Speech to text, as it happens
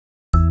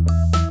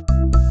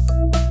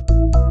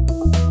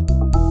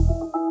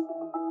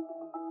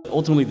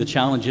ultimately the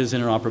challenge is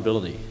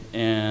interoperability.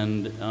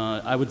 And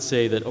I would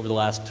say that over the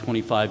last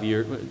 25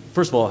 years,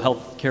 first of all,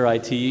 healthcare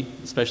IT,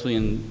 especially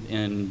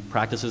in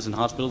practices and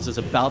hospitals, is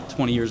about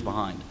 20 years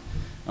behind.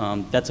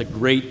 That's a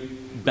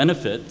great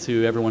benefit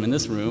to everyone in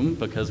this room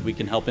because we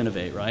can help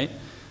innovate, right?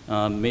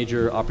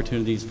 Major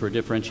opportunities for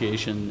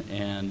differentiation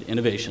and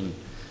innovation.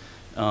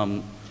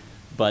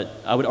 But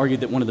I would argue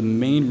that one of the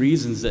main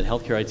reasons that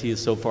healthcare IT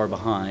is so far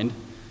behind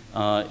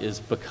is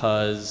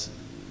because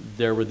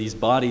there were these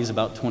bodies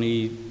about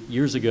 20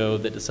 years ago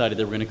that decided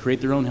they were going to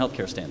create their own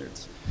healthcare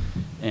standards.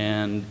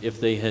 And if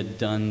they had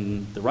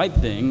done the right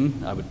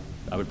thing, I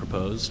would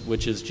propose,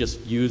 which is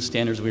just use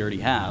standards we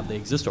already have. They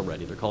exist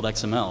already. They're called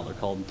XML. They're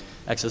called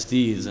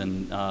XSDs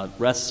and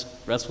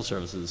RESTful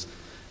services.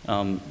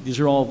 These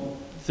are all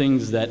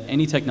things that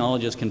any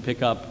technologist can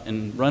pick up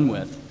and run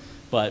with.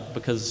 But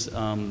because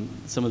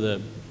some of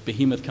the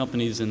behemoth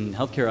companies in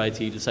healthcare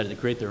IT decided to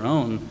create their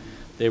own,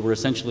 they were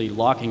essentially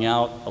locking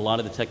out a lot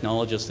of the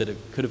technologists that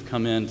could have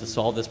come in to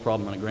solve this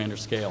problem on a grander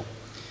scale.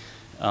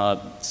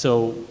 One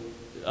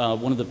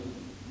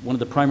of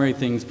the primary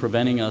things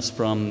preventing us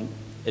from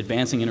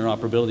advancing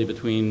interoperability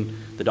between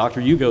the doctor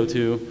you go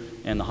to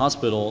and the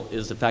hospital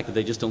is the fact that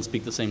they just don't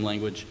speak the same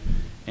language.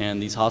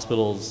 And these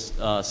hospitals'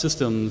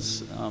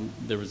 systems,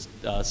 there was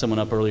someone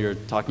up earlier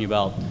talking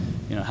about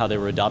how they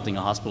were adopting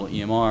a hospital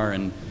EMR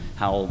and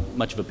how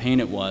much of a pain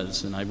it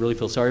was. And I really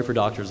feel sorry for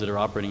doctors that are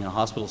operating in a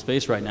hospital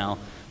space right now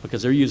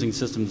because they're using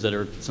systems that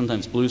are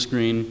sometimes green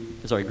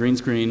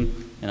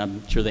screen, and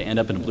I'm sure they end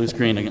up in a blue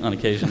screen on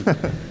occasion.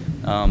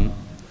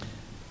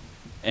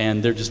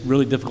 And they're just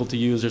really difficult to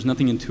use. There's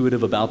nothing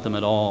intuitive about them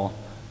at all.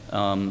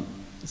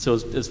 So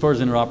as far as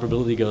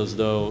interoperability goes,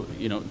 though,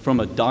 from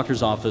a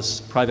doctor's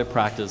office, private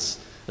practice,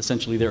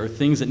 essentially there are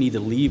things that need to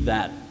leave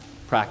that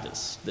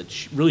practice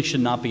that really should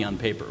not be on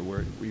paper,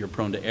 where you're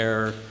prone to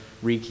error,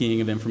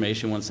 rekeying of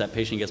information once that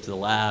patient gets to the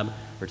lab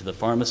or to the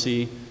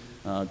pharmacy.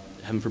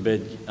 Heaven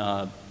forbid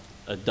a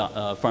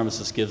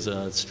pharmacist gives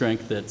a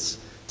strength that's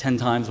 10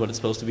 times what it's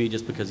supposed to be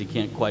just because he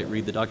can't quite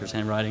read the doctor's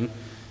handwriting.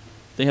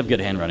 They have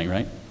good handwriting,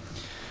 right?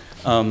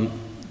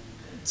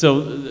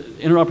 So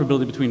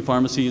interoperability between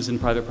pharmacies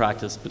and private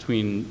practice,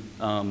 between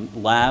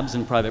labs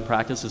and private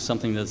practice is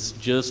something that's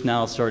just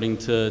now starting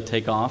to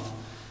take off,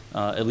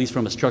 at least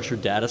from a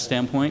structured data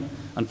standpoint.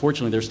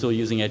 Unfortunately, they're still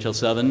using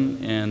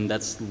HL7, and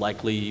that's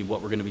likely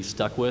what we're going to be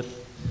stuck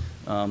with.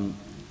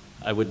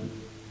 I would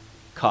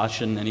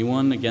caution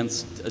anyone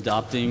against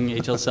adopting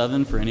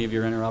HL7 for any of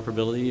your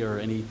interoperability or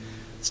any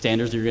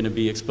standards you're going to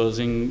be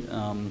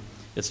exposing.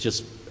 It's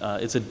just,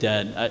 it's a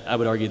dead, I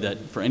would argue that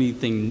for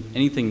anything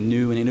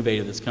new and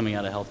innovative that's coming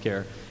out of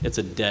healthcare, it's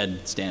a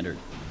dead standard.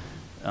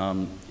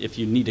 If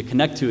you need to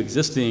connect to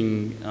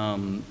existing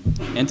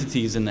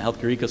entities in the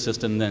healthcare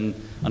ecosystem, then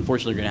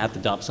unfortunately you're going to have to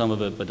adopt some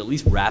of it, but at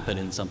least wrap it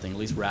in something, at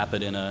least wrap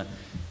it in an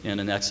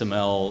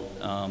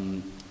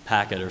XML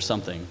packet or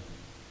something.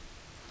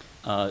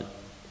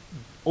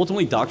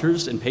 Ultimately,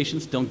 doctors and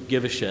patients don't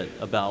give a shit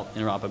about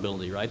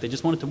interoperability, right? They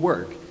just want it to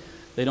work.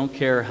 They don't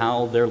care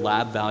how their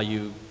lab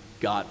value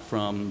got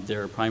from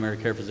their primary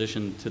care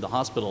physician to the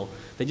hospital.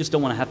 They just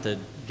don't want to have to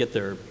get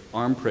their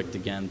arm pricked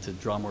again to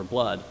draw more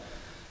blood.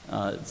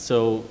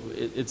 So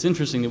it's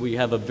interesting that we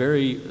have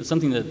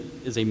something that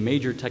is a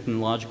major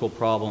technological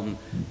problem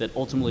that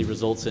ultimately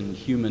results in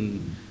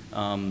human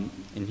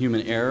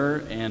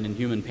error and in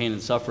human pain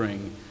and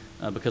suffering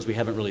because we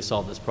haven't really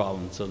solved this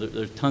problem. So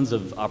there's tons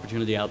of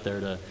opportunity out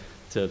there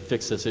to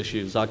fix this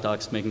issue.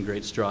 ZocDoc's making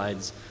great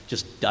strides,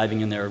 just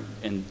diving in there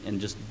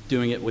and just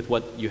doing it with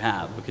what you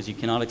have, because you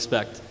cannot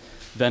expect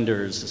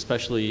vendors,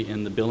 especially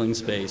in the billing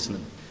space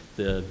and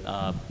the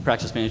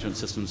practice management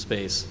system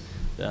space,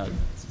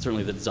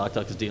 certainly that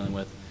ZocDoc is dealing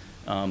with,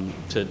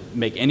 to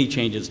make any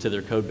changes to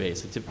their code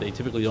base. They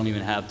typically don't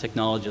even have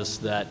technologists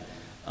that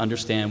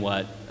understand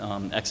what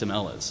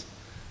XML is.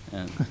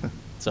 And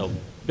so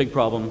big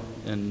problem,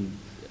 and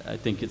I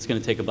think it's going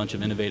to take a bunch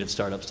of innovative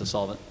startups to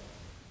solve it.